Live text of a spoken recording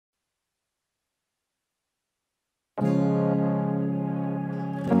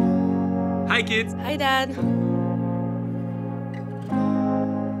Hi, kids. Hi, Dad.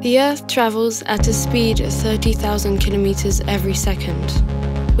 The Earth travels at a speed of 30,000 kilometers every second.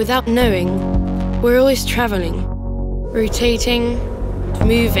 Without knowing, we're always traveling, rotating,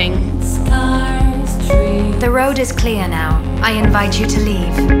 moving. The road is clear now. I invite you to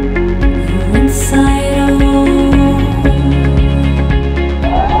leave.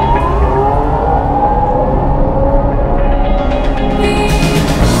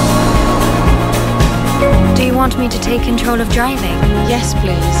 Do you want me to take control of driving? Yes,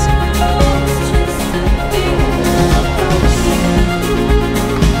 please.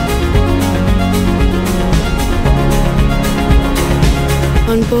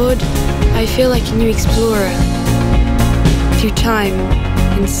 On board, I feel like a new explorer, through time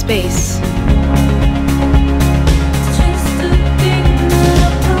and space.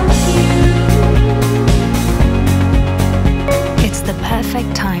 It's the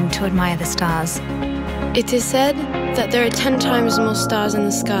perfect time to admire the stars. It is said that there are 10 times more stars in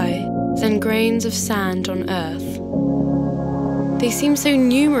the sky than grains of sand on Earth. They seem so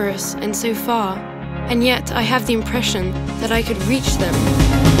numerous and so far, and yet I have the impression that I could reach them.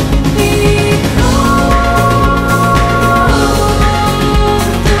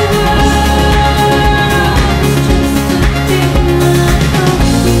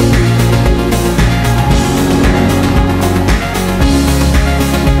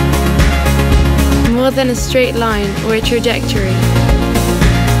 More than a straight line or a trajectory.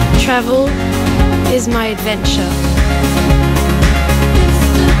 Travel is my adventure.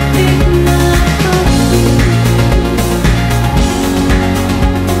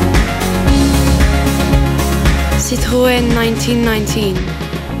 Citroën 1919,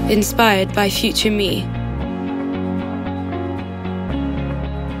 inspired by future me.